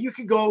 you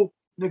could go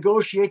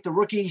negotiate the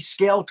rookie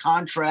scale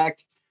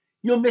contract.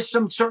 You'll miss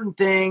some certain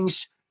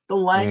things. The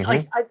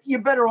length,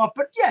 you're better off.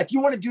 But if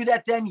you want to do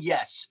that, then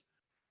yes.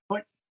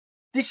 But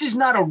this is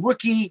not a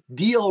rookie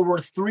deal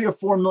worth $3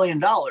 or $4 million.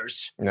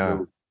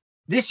 No.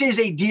 This is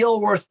a deal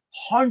worth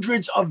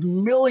hundreds of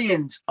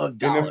millions of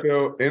dollars.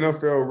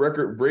 NFL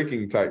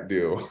record-breaking type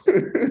deal.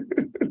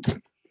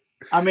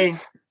 I mean,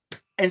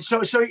 and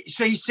so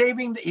he's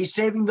saving the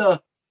 0.5%,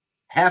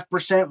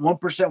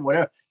 1%,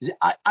 whatever.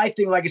 I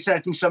think, like I said, I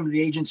think some of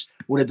the agents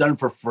would have done it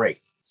for free.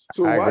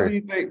 So why do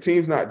you think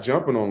teams not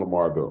jumping on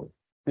Lamar though?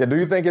 Yeah, do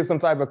you think it's some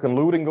type of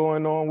colluding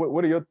going on?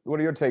 What are your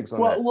takes on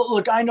that? Well,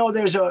 look, I know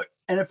there's a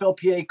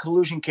NFLPA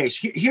collusion case.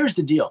 Here's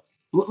the deal.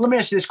 Let me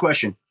ask you this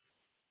question.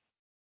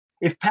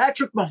 If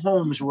Patrick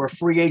Mahomes were a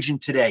free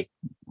agent today,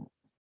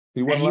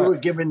 he were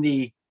given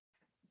the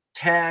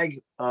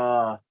tag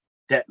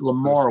that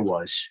Lamar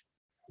was,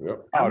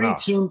 how many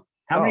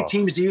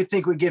teams do you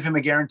think would give him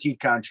a guaranteed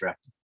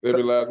contract?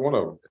 Every last one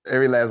of them.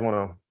 Every last one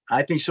of them.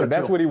 I think so, if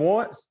that's what he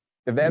wants.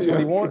 If that's what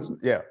he wants,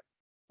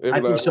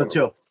 I think so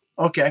too.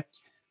 Okay.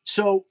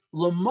 So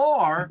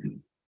Lamar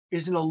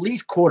is an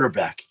elite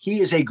quarterback. He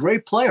is a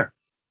great player,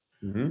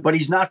 but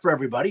he's not for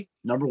everybody,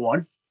 number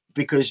one,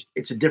 because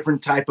it's a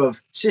different type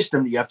of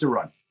system that you have to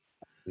run.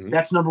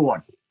 That's number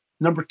one.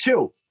 Number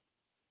two,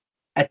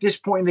 at this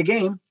point in the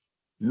game,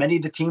 many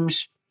of the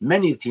teams,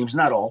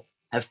 not all,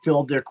 have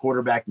filled their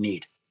quarterback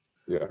need.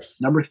 Yes.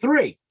 Number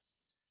three,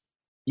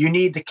 you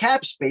need the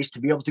cap space to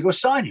be able to go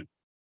sign him,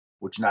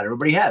 which not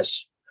everybody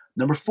has.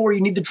 Number four,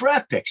 you need the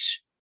draft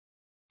picks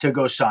to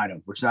go sign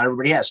him, which not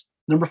everybody has.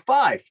 Number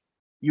five,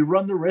 you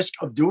run the risk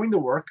of doing the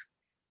work,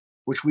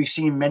 which we've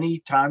seen many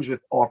times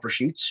with offer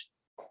sheets,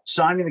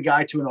 signing the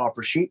guy to an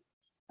offer sheet,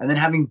 and then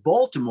having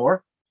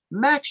Baltimore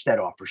match that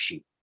offer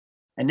sheet.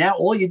 And now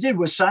all you did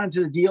was sign him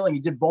to the deal, and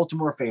you did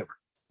Baltimore a favor.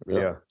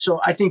 Yeah.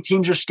 So I think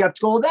teams are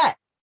skeptical of that.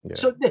 Yeah.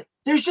 So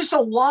there's just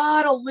a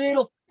lot of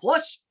little,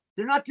 plus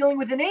they're not dealing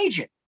with an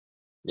agent.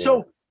 Yeah.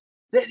 So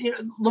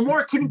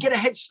Lamar couldn't get a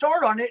head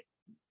start on it.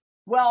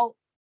 Well,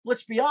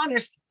 let's be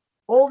honest.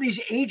 All these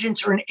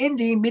agents are in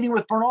Indy meeting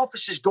with front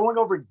offices, going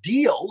over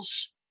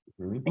deals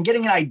and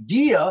getting an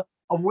idea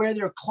of where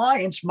their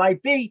clients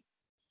might be.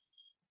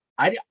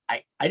 I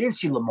didn't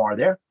see Lamar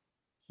there.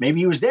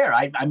 Maybe he was there.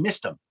 I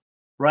missed him,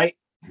 right?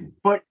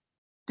 But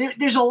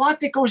there's a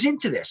lot that goes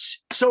into this.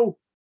 So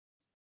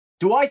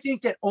do I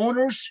think that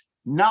owners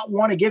not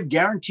want to give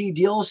guaranteed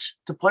deals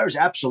to players?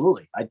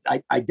 Absolutely. I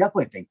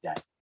definitely think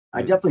that.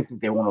 I definitely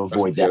think they want to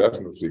avoid that.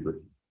 That's no secret.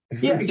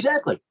 Yeah,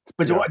 exactly.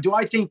 But do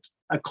I think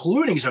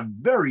colluding is a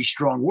very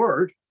strong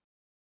word?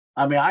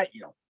 I mean,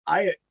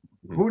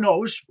 who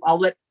knows? I'll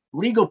let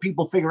legal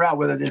people figure out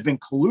whether there's been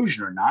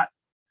collusion or not.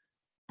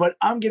 But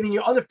I'm giving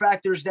you other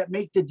factors that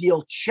make the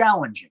deal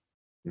challenging.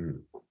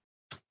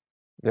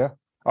 Yeah.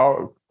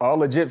 All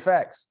legit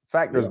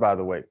factors, by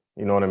the way.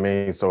 You know what I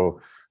mean?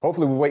 So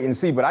hopefully we wait and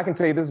see. But I can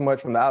tell you this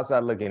much from the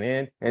outside looking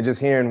in and just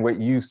hearing what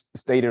you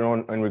stated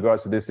on in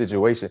regards to this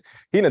situation.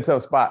 He's in a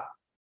tough spot.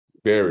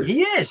 Very.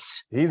 He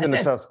is. He's in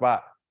a tough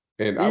spot.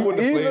 And I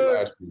wouldn't have played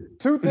last year.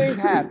 Two things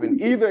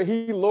happen. Either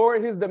he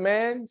lowered his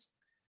demands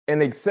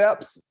and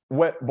accepts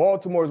what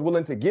Baltimore is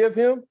willing to give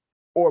him,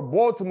 or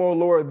Baltimore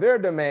lowered their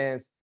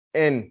demands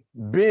and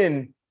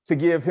bend to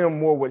give him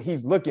more what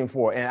he's looking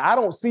for. And I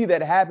don't see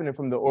that happening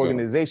from the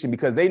organization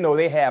because they know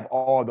they have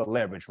all the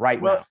leverage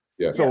now.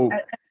 Yeah. So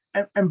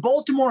and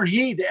Baltimore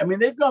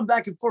and they've gone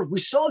back and forth. We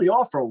saw the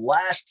offer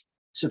last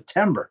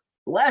September.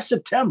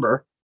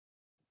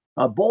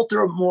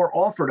 Baltimore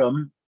offered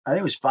him, I think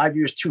it was 5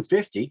 years,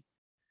 $250.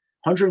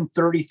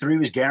 133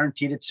 was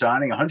guaranteed at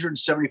signing,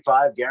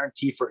 175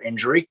 guaranteed for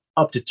injury,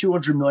 up to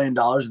 $200 million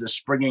of the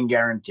springing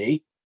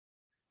guarantee.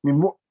 I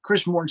mean,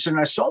 Chris Mortensen and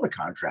I saw the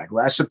contract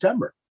last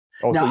September.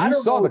 Oh, now, so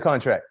you saw the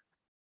contract?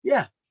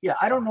 Yeah.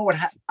 I don't know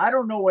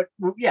what.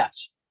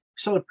 Yes.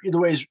 So the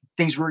way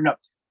things were written up.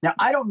 Now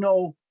I don't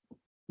know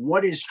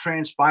what has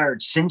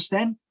transpired since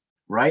then,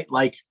 right?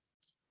 Like,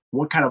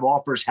 what kind of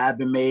offers have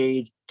been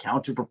made,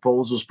 counter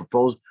proposals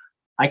proposed.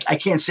 I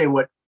can't say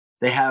what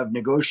they have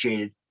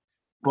negotiated,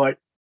 but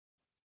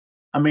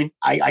I mean,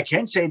 I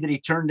can say that he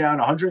turned down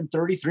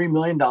 $133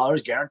 million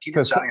guaranteed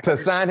to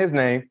sign his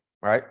name,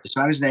 right? To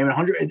sign his name,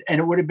 and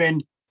it would have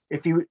been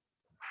if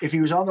he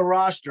was on the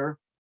roster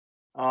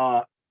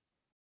on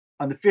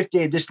the fifth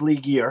day of this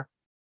league year,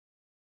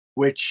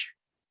 which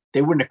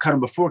they wouldn't have cut him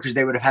before because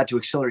they would have had to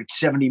accelerate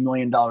 $70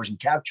 million in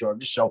cap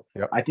charges. So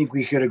I think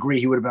we could agree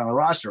he would have been on the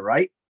roster,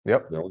 right?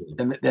 Yep.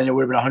 Then it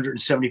would have been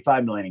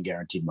 $175 million in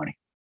guaranteed money.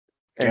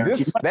 And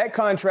that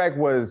contract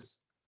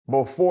was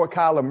before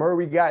Kyler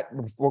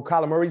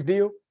Murray's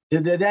deal?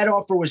 That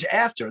offer was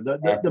after.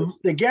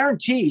 The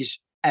guarantees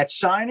at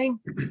signing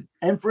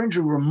and for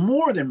injury were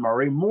more than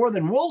Murray, more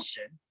than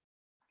Wilson,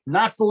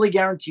 not fully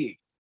guaranteed.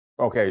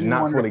 Okay,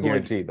 not fully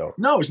guaranteed, though.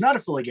 No, it's not a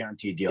fully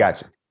guaranteed deal.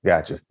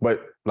 Gotcha.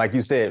 But like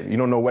you said, you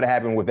don't know what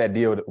happened with that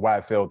deal, why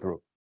it fell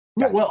through.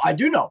 Gotcha. Well, I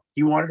do know.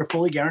 He wanted a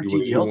fully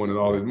guaranteed deal. He wanted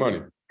all his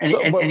money. And he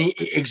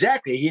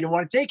didn't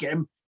want to take it.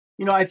 And,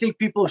 I think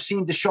people have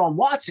seen Deshaun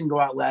Watson go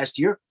out last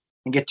year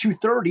and get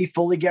 $230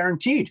 fully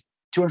guaranteed,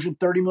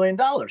 $230 million.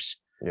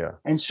 Yeah.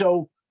 And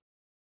so,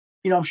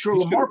 I'm sure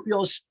Lamar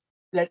feels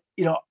that,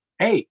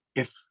 hey,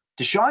 if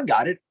Deshaun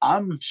got it,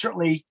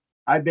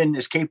 I've been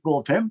as capable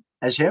of him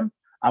as him.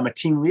 I'm a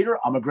team leader.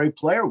 I'm a great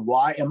player.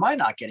 Why am I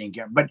not getting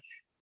guaranteed? But,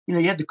 you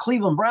had the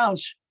Cleveland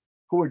Browns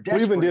who were desperate.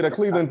 Cleveland did a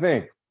Cleveland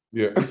thing.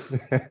 Yeah.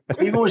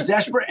 Cleveland was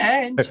desperate.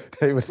 And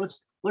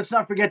let's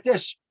not forget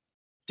this.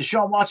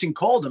 Deshaun Watson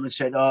called him and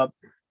said,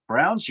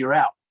 Browns, you're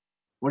out.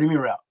 What do you mean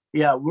you're out?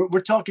 Yeah,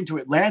 we're talking to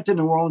Atlanta,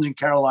 New Orleans, and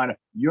Carolina.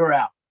 You're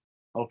out.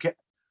 Okay.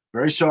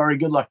 Very sorry.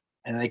 Good luck.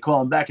 And then they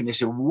call him back and they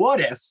say, what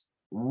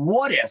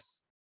if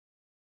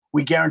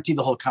we guarantee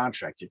the whole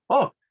contract?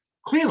 Oh,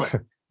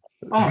 Cleveland.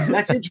 Oh,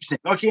 that's interesting.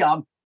 Okay.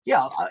 I'm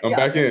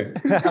back in.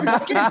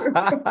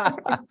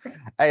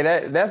 Hey,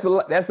 that's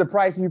the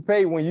price you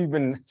pay when you've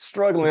been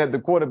struggling at the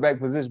quarterback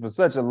position for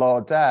such a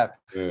long time.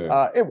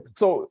 Yeah.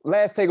 So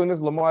last take on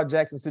this Lamar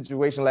Jackson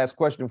situation, last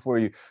question for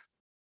you.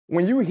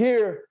 When you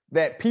hear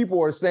that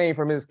people are saying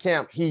from his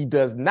camp he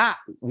does not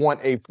want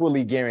a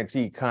fully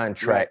guaranteed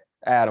contract,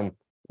 right, Adam,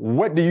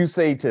 what do you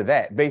say to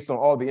that based on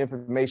all the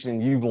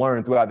information you've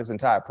learned throughout this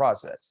entire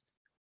process?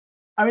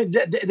 I mean,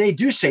 they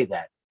do say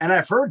that, and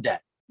I've heard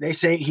that. They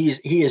say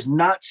he is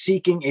not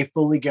seeking a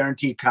fully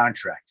guaranteed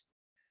contract.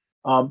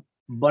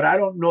 But I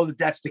don't know that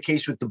that's the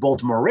case with the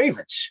Baltimore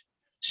Ravens.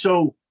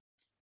 So,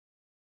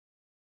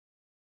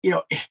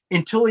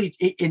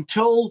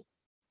 until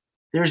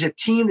there's a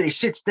team that he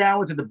sits down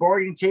with at the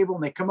bargaining table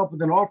and they come up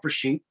with an offer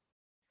sheet,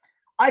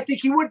 I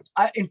think he would.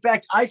 In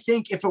fact, I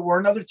think if it were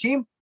another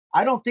team,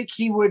 I don't think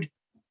he would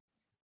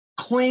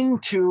cling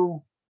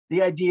to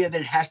the idea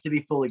that it has to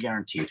be fully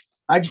guaranteed.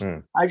 I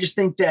just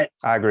think that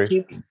I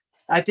agree.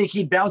 I think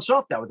he'd bounce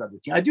off that with other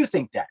teams. I do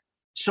think that.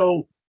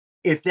 So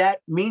if that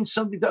means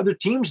something to other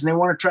teams and they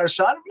want to try to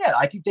sign him,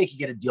 I think they could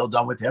get a deal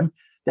done with him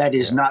that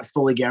is not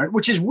fully guaranteed,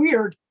 which is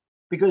weird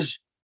because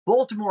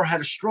Baltimore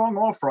had a strong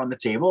offer on the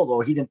table,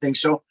 although he didn't think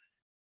so.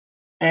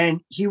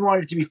 And he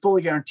wanted it to be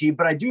fully guaranteed.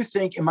 But I do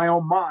think in my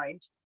own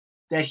mind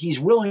that he's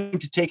willing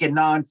to take a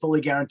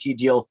non-fully guaranteed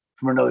deal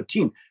from another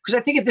team. Because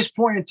I think at this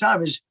point in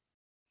time is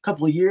a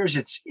couple of years,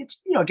 it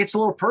gets a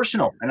little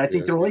personal. And I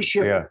think the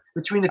relationship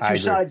between the two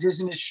sides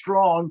isn't as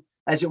strong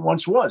as it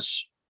once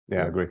was.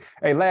 Yeah, I agree.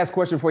 Hey, last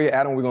question for you,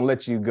 Adam. We're going to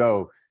let you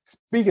go.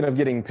 Speaking of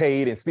getting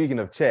paid and speaking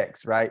of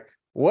checks, right?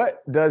 What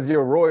does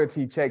your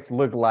royalty checks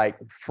look like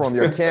from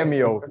your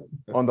cameo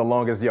on The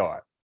Longest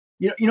Yard?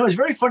 It's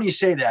very funny you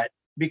say that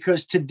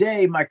because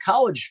today my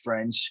college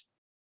friends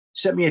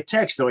sent me a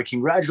text. They're like,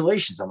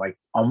 congratulations. I'm like,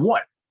 on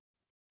what?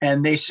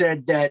 And they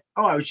said that,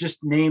 I was just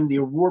named the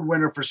award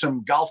winner for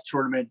some golf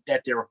tournament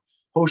that they're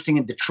hosting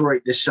in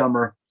Detroit this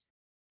summer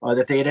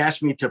that they had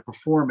asked me to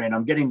perform in.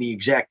 I'm getting the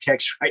exact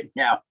text right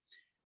now.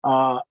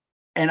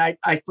 And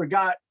I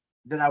forgot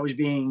that I was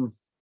being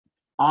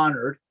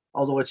honored,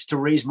 although it's to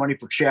raise money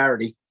for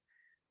charity.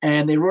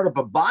 And they wrote up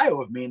a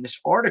bio of me in this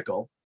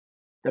article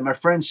that my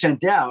friend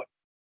sent out.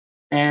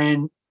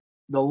 And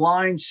the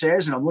line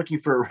says, and I'm looking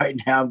for it right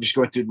now. I'm just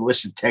going through the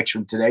list of texts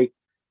from today.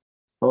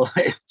 Well,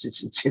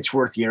 it's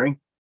worth hearing.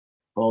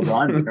 Hold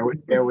on.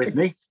 bear with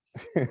me.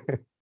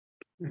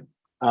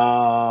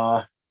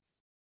 Hold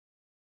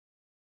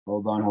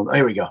on.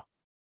 Here we go.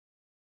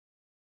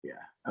 Yeah.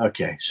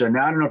 Okay. So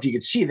now I don't know if you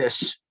can see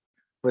this,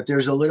 but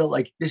there's a little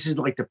this is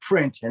like the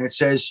print, and it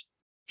says,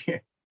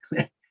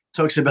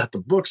 talks about the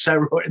books I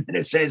wrote, and then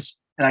it says,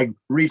 and I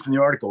read from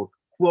the article,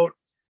 quote,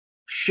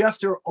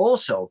 Schefter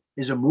also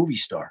is a movie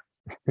star.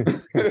 I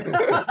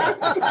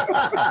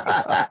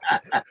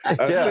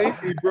think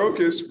he broke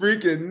his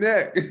freaking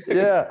neck.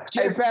 Yeah.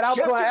 Hey, Pat, I was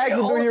going to ask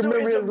him, do you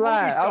remember his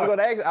line? I was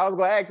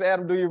going to ask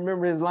Adam, do you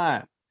remember his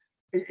line?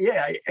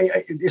 Yeah,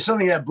 it's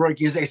something that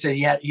broke. As I said,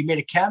 he made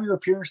a cameo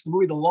appearance in the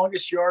movie The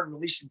Longest Yard,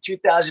 released in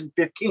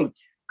 2015. A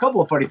couple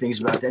of funny things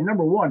about that.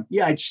 Number one,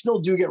 I still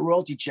do get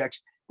royalty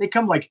checks. They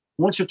come like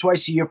once or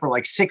twice a year for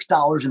like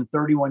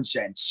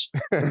 $6.31.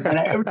 And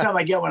every time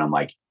I get one, I'm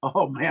like,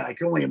 oh man, I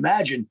can only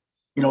imagine,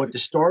 what the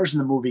stars in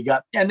the movie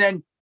got. And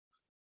then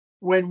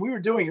when we were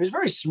doing it, was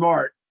very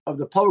smart of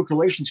the public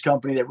relations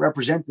company that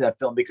represented that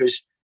film,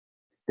 because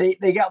they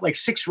got like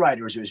 6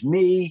 writers. It was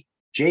me,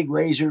 Jay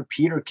Glazer,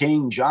 Peter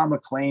King, John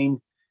McClane.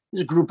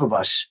 There's a group of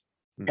us.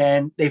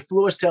 And they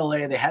flew us to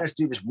LA. They had us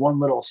do this one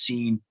little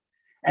scene.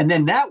 And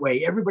then that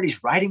way,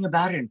 everybody's writing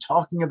about it and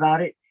talking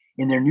about it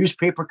in their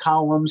newspaper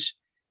columns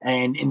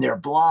and in their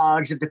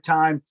blogs at the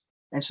time.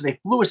 And so they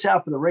flew us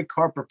out for the red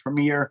carpet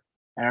premiere.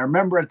 And I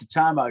remember at the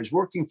time I was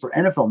working for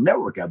NFL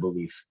Network, I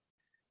believe.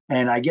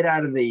 And I get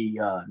out of they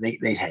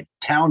had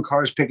town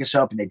cars pick us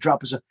up and they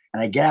drop us up.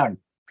 And I get out and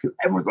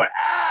everyone's going,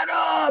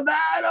 Adam,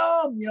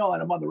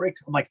 and I'm on the red.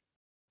 I'm like,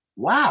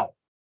 wow,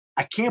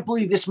 I can't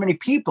believe this many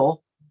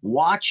people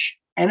watch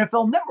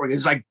NFL Network.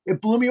 It's like, it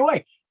blew me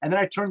away. And then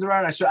I turned around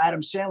and I saw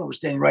Adam Sandler was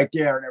standing right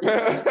there, and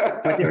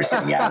but they were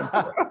saying Adam.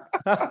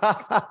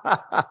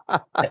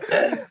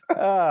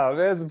 Oh,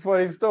 there's a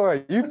funny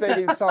story. You think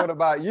he's talking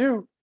about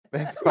you?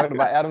 They're talking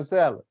about Adam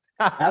Sandler.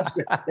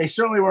 Absolutely. They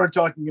certainly weren't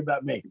talking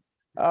about me.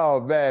 Oh,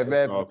 man.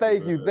 Awesome,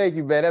 thank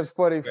you, man. That's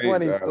funny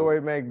Adam.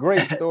 story, man.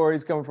 Great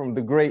stories coming from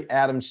the great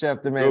Adam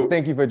Schefter, man.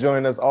 Thank you for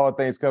joining us. All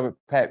Things Covered.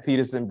 Pat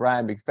Peterson,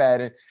 Brian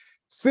McFadden,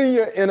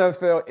 senior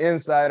NFL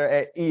insider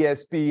at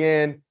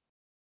ESPN.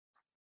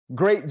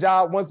 Great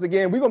job once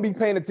again. We're going to be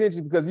paying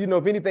attention because,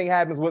 if anything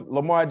happens with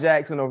Lamar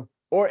Jackson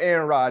or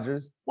Aaron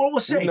Rodgers. Well, we'll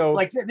see.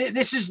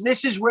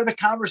 This is where the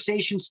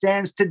conversation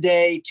stands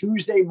today,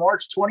 Tuesday,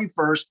 March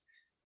 21st.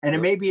 And it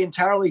may be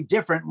entirely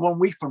different 1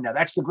 week from now.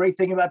 That's the great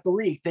thing about the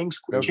league. Things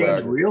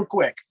change real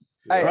quick.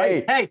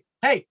 Hey,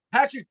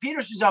 Patrick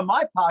Peterson's on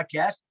my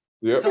podcast.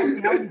 Yep. Telling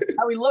me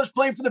how he loves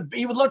playing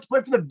he would love to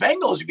play for the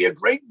Bengals. It'd be a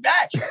great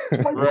match.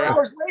 24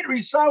 hours later,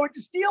 he's signed with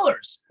the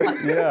Steelers.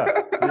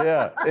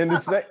 Yeah. In the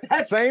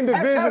same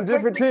division,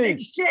 different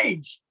teams.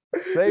 Change.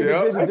 Same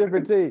division,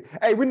 different team.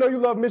 Hey, we know you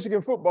love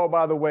Michigan football,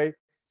 by the way.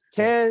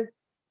 Can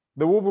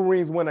the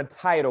Wolverines win a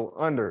title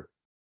under?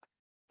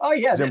 Oh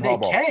yeah, Jim they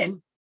Harbaugh?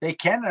 can. They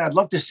can, and I'd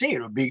love to see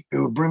it. It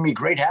would bring me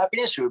great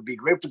happiness. It would be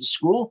great for the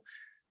school.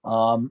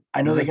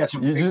 I know they got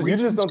some. You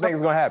just don't think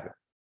it's going to happen.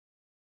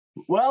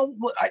 Well,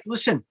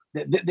 listen,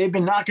 they've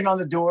been knocking on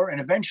the door,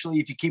 and eventually,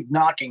 if you keep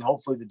knocking,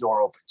 hopefully the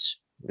door opens.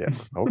 Yeah.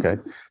 Okay.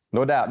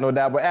 No doubt.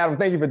 But Adam,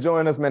 thank you for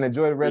joining us, man.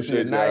 Enjoy the rest of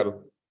your night. Adam.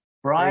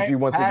 Brian,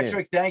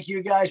 Patrick, thank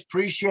you guys.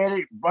 Appreciate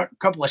it. A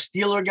couple of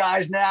Steeler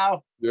guys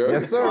now. Yeah.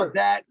 Yes, sir.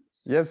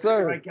 Yes, sir.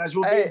 All right, guys,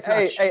 we'll be in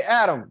touch. Hey,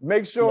 Adam,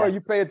 make sure you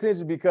pay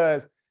attention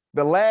because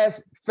the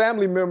last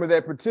family member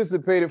that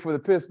participated for the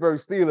Pittsburgh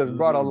Steelers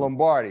brought a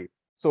Lombardi.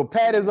 So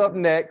Pat is up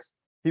next.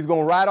 He's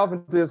going to ride off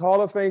into his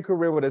Hall of Fame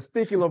career with a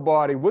sticky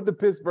Lombardi with the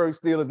Pittsburgh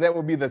Steelers. That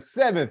will be the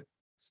 7th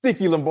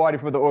sticky Lombardi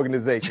for the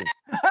organization.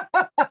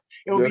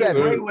 It would be a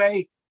great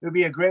way. It would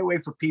be a great way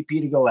for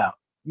PP to go out.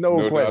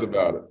 No question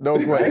doubt about it. No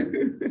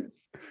question.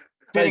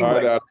 Fitting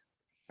way.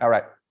 All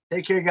right.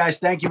 Take care, guys.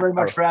 Thank you very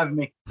much for having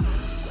me.